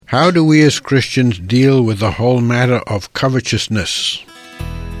How do we as Christians deal with the whole matter of covetousness?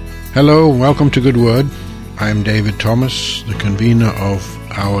 Hello, welcome to Good Word. I'm David Thomas, the convener of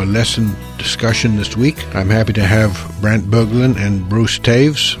our lesson discussion this week. I'm happy to have Brant Berglund and Bruce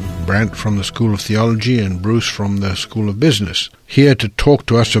Taves, Brant from the School of Theology and Bruce from the School of Business, here to talk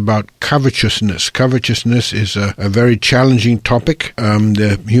to us about covetousness. Covetousness is a very challenging topic.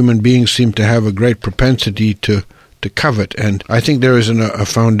 The human beings seem to have a great propensity to covet, and I think there is a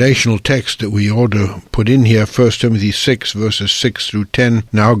foundational text that we ought to put in here, 1 Timothy 6, verses 6 through 10.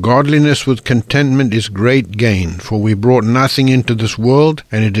 Now godliness with contentment is great gain, for we brought nothing into this world,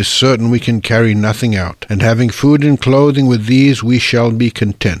 and it is certain we can carry nothing out. And having food and clothing, with these we shall be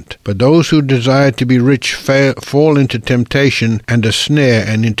content. But those who desire to be rich fall into temptation and a snare,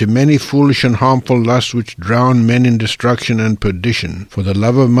 and into many foolish and harmful lusts, which drown men in destruction and perdition. For the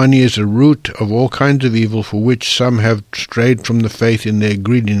love of money is a root of all kinds of evil, for which some have strayed from the faith in their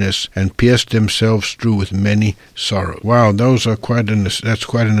greediness and pierced themselves through with many sorrows. Wow, that's quite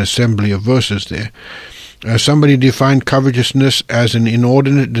an assembly of verses there. Somebody defined covetousness as an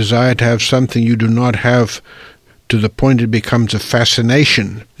inordinate desire to have something you do not have, to the point it becomes a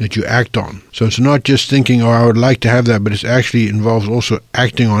fascination that you act on. So it's not just thinking, I would like to have that, but it actually involves also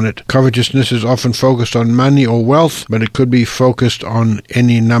acting on it. Covetousness is often focused on money or wealth, but it could be focused on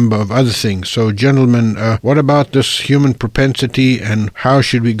any number of other things. So, gentlemen, what about this human propensity, and how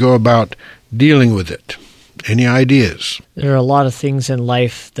should we go about dealing with it? Any ideas? There are a lot of things in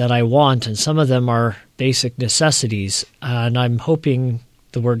life that I want, and some of them are basic necessities, and I'm hoping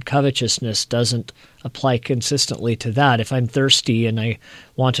the word covetousness doesn't apply consistently to that. If I'm thirsty and I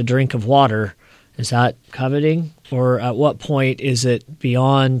want a drink of water, is that coveting? Or at what point is it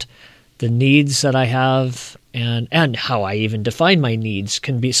beyond the needs that I have? And how I even define my needs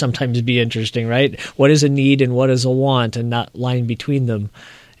can sometimes be interesting, right? What is a need and what is a want, and that line between them?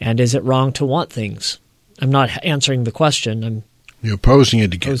 And is it wrong to want things? I'm not answering the question. You're posing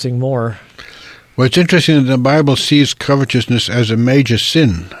it again. Posing more. Well, it's interesting that the Bible sees covetousness as a major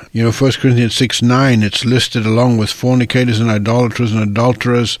sin. 1 Corinthians 6:9, it's listed along with fornicators and idolaters and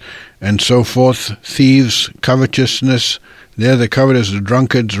adulterers and so forth, thieves, covetousness. They're the covetous, the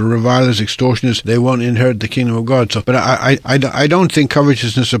drunkards, the revilers, extortioners. They won't inherit the kingdom of God. But I don't think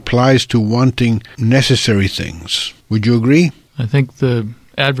covetousness applies to wanting necessary things. Would you agree? I think the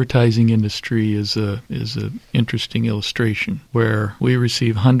advertising industry is a interesting illustration, where we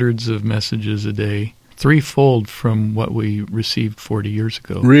receive hundreds of messages a day, threefold from what we received 40 years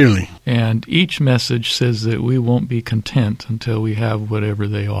ago. Really? And each message says that we won't be content until we have whatever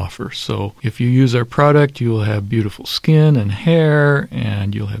they offer. So if you use our product, you will have beautiful skin and hair,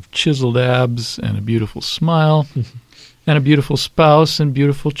 and you'll have chiseled abs and a beautiful smile. And a beautiful spouse and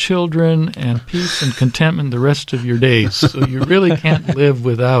beautiful children and peace and contentment the rest of your days. So you really can't live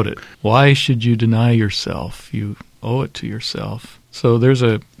without it. Why should you deny yourself? You owe it to yourself. So there's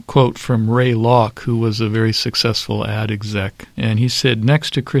a quote from Ray Locke, who was a very successful ad exec. And he said,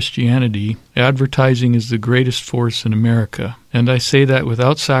 next to Christianity, advertising is the greatest force in America. And I say that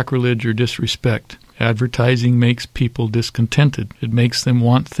without sacrilege or disrespect. Advertising makes people discontented. It makes them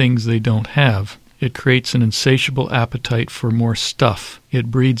want things they don't have. It creates an insatiable appetite for more stuff. It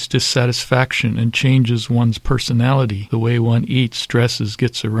breeds dissatisfaction and changes one's personality. The way one eats, dresses,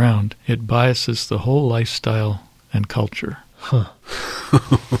 gets around. It biases the whole lifestyle and culture. Huh.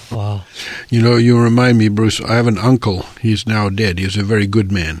 Wow. You remind me, Bruce, I have an uncle. He's now dead. He's a very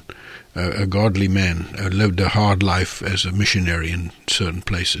good man, a godly man, lived a hard life as a missionary in certain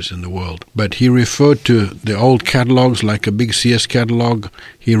places in the world. But he referred to the old catalogs, like a big CS catalog,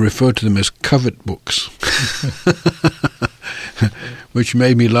 he referred to them as covet books. Which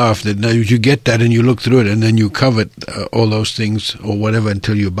made me laugh, that now you get that and you look through it and then you covet all those things or whatever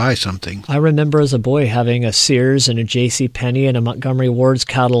until you buy something. I remember as a boy having a Sears and a JCPenney and a Montgomery Ward's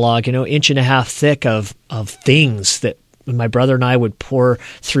catalog, 1.5 inches thick of things that my brother and I would pour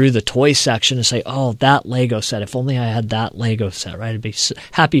through the toy section and say, oh, that Lego set. If only I had that Lego set, right? I'd be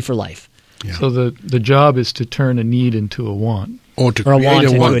happy for life. Yeah. So the job is to turn a need into a want. Or to create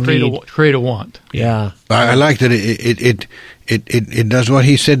a want. Create a want. Yeah. I like that it does what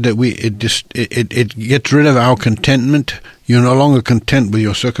he said, that it gets rid of our contentment. You're no longer content with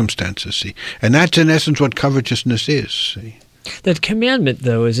your circumstances, see. And that's in essence what covetousness is, see. The commandment,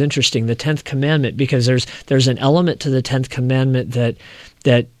 though, is interesting, the 10th commandment, because there's an element to the 10th commandment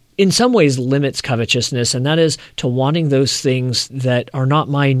that in some ways limits covetousness, and that is to wanting those things that are not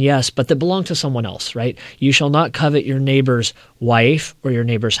mine, yes, but that belong to someone else, right? You shall not covet your neighbor's wife or your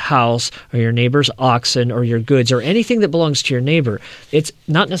neighbor's house or your neighbor's oxen or your goods or anything that belongs to your neighbor. It's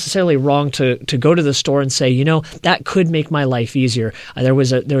not necessarily wrong to go to the store and say, you know, that could make my life easier. There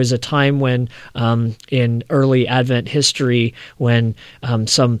was a time when in early Advent history when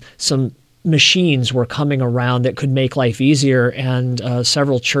some machines were coming around that could make life easier, and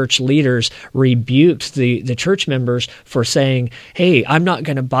several church leaders rebuked the church members for saying, hey, I'm not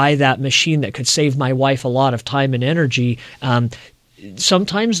going to buy that machine that could save my wife a lot of time and energy.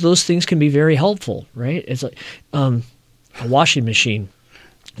 Sometimes those things can be very helpful, right? It's like a washing machine.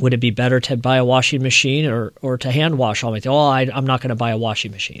 Would it be better to buy a washing machine or to hand wash all my things? Oh, I'm not going to buy a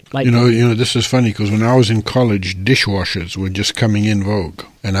washing machine. You know, this is funny because when I was in college, dishwashers were just coming in vogue.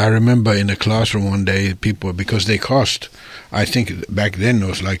 And I remember in a classroom one day, people, because they cost, I think back then it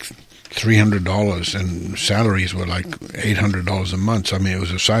was like $300 and salaries were like $800 a month. So, I mean, it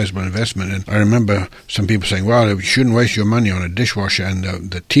was a sizable investment. And I remember some people saying, well, you shouldn't waste your money on a dishwasher. And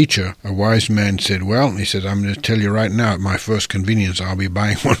the teacher, a wise man, said, well, he said, I'm going to tell you right now, at my first convenience, I'll be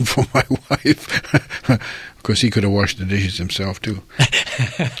buying one for my wife. Of course, he could have washed the dishes himself, too.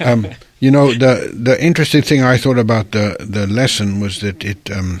 You know, the interesting thing I thought about the lesson was that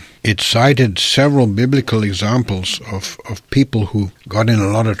it cited several biblical examples of people who got in a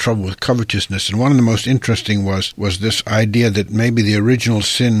lot of trouble with covetousness. And one of the most interesting was this idea that maybe the original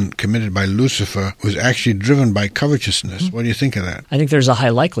sin committed by Lucifer was actually driven by covetousness. What do you think of that? I think there's a high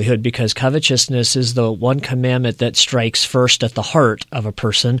likelihood, because covetousness is the one commandment that strikes first at the heart of a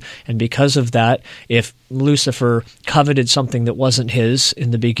person. And because of that, if Lucifer coveted something that wasn't his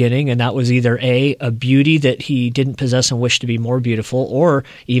in the beginning, and that was either a beauty that he didn't possess and wished to be more beautiful, or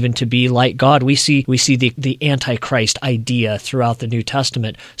even to be like God. We see the Antichrist idea throughout the New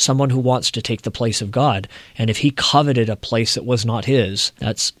Testament, someone who wants to take the place of God. And if he coveted a place that was not his,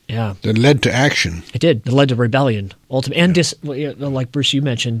 that led to action. It did. It led to rebellion. And like Bruce, you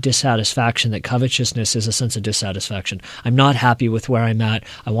mentioned, dissatisfaction, that covetousness is a sense of dissatisfaction. I'm not happy with where I'm at.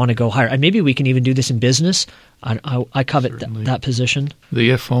 I want to go higher. And maybe we can even do this in business. I covet that position.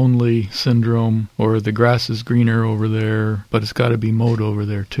 The if-only syndrome, or the grass is greener over there, but it's got to be mowed over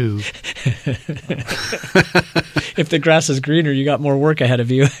there too. If the grass is greener, you got more work ahead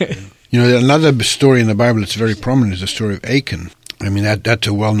of you. You know, another story in the Bible that's very prominent is the story of Achan. I mean, that's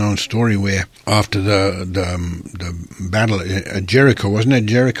a well-known story where after the battle at Jericho, wasn't it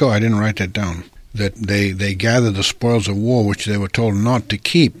Jericho? I didn't write that down. That they gathered the spoils of war, which they were told not to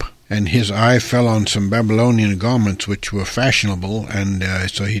keep. And his eye fell on some Babylonian garments which were fashionable, and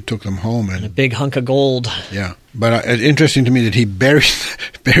so he took them home. And a big hunk of gold. Yeah. But it's interesting to me that he buried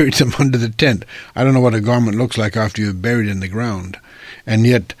them under the tent. I don't know what a garment looks like after you're buried in the ground. And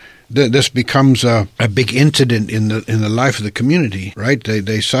yet this becomes a big incident in the life of the community, right?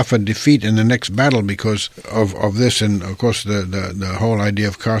 They suffer defeat in the next battle because of this, and of course the whole idea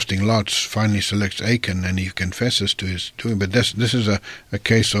of casting lots finally selects Achan, and he confesses to his doing. But this is a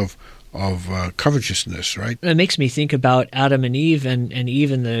case of covetousness, right? It makes me think about Adam and Eve, and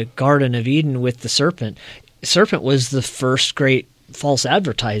Eve in the Garden of Eden with the serpent. The serpent was the first great false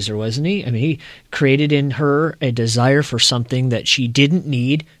advertiser, wasn't he? I mean, he created in her a desire for something that she didn't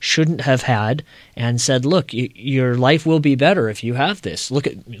need, shouldn't have had, and said, look, your life will be better if you have this. Look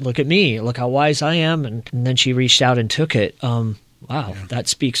at me. Look how wise I am. And then she reached out and took it. Wow, yeah. That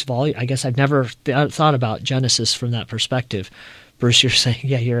speaks volume. I guess I've never thought about Genesis from that perspective. Bruce, you're saying,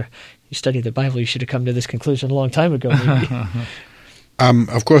 you studied the Bible. You should have come to this conclusion a long time ago, maybe.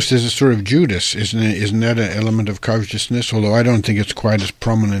 Of course, there's a story of Judas. Isn't that an element of covetousness? Although I don't think it's quite as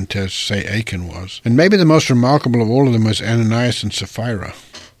prominent as, say, Achan was. And maybe the most remarkable of all of them was Ananias and Sapphira.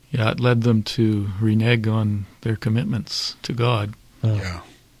 Yeah, it led them to renege on their commitments to God. Oh. Yeah.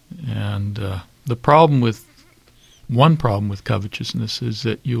 And one problem with covetousness is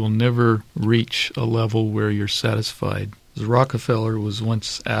that you will never reach a level where you're satisfied. Rockefeller was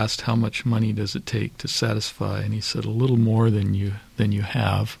once asked, how much money does it take to satisfy? And he said, a little more than you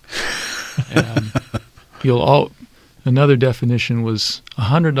have. And another definition was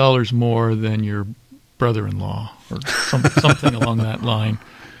 $100 more than your brother-in-law, or something along that line.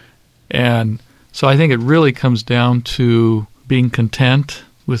 And so I think it really comes down to being content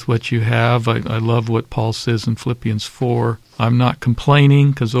with what you have. I love what Paul says in Philippians 4. I'm not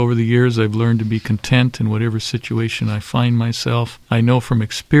complaining, because over the years I've learned to be content in whatever situation I find myself. I know from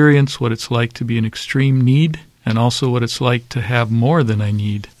experience what it's like to be in extreme need, and also what it's like to have more than I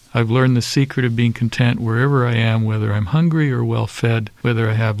need. I've learned the secret of being content wherever I am, whether I'm hungry or well-fed, whether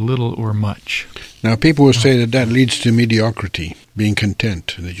I have little or much. Now, people will say that leads to mediocrity. being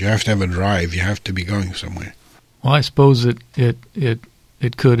content, that you have to have a drive, you have to be going somewhere. Well, I suppose it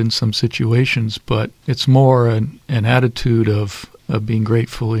could in some situations, but it's more an attitude of being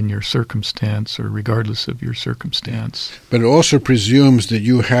grateful in your circumstance or regardless of your circumstance. But it also presumes that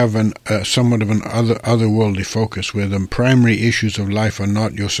you have somewhat of an otherworldly focus, where the primary issues of life are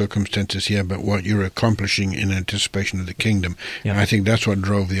not your circumstances here, but what you're accomplishing in anticipation of the kingdom. Yeah. And I think that's what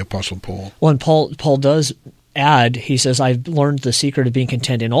drove the Apostle Paul. Well, and Paul does add, he says, I've learned the secret of being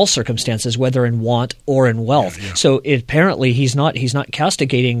content in all circumstances, whether in want or in wealth. Yeah. So apparently he's not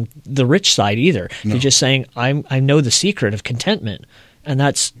castigating the rich side either. No. He's just saying, I know the secret of contentment. And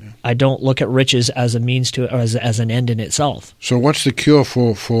that's, I don't look at riches as a means to, or as an end in itself. So what's the cure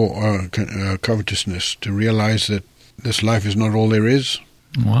for covetousness? To realize that this life is not all there is?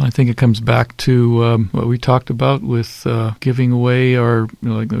 Well, I think it comes back to what we talked about with giving away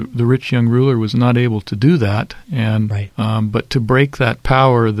like the rich young ruler was not able to do that, and right. But to break that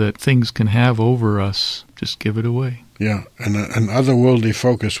power that things can have over us, just give it away. Yeah, and an otherworldly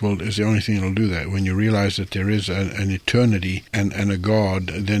focus is the only thing that'll do that. When you realize that there is an eternity and a God,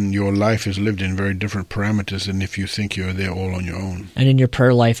 then your life is lived in very different parameters than if you think you're there all on your own. And in your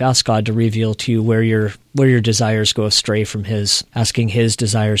prayer life, ask God to reveal to you where your desires go astray from His, asking His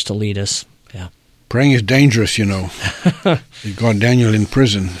desires to lead us. Yeah. Praying is dangerous, you know. You got Daniel in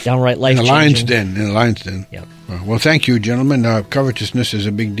prison. Downright life-changing. In a lion's den. Yep. Well, thank you, gentlemen. Covetousness is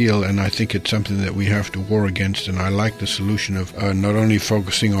a big deal, and I think it's something that we have to war against, and I like the solution of not only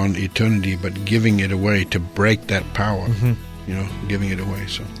focusing on eternity, but giving it away to break that power. Mm-hmm. Giving it away.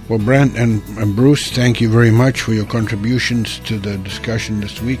 So, well, Brent and Bruce, thank you very much for your contributions to the discussion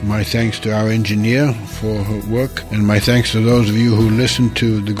this week. My thanks to our engineer for her work, and my thanks to those of you who listened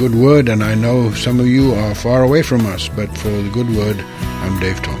to The Good Word. And I know some of you are far away from us, but for The Good Word, I'm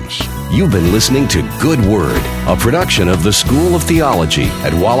Dave Thomas. You've been listening to Good Word, a production of the School of Theology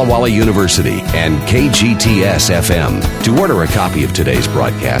at Walla Walla University and KGTS-FM. To order a copy of today's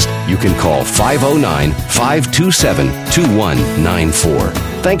broadcast, you can call 509-527-2194.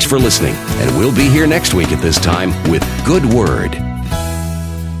 Thanks for listening, and we'll be here next week at this time with Good Word.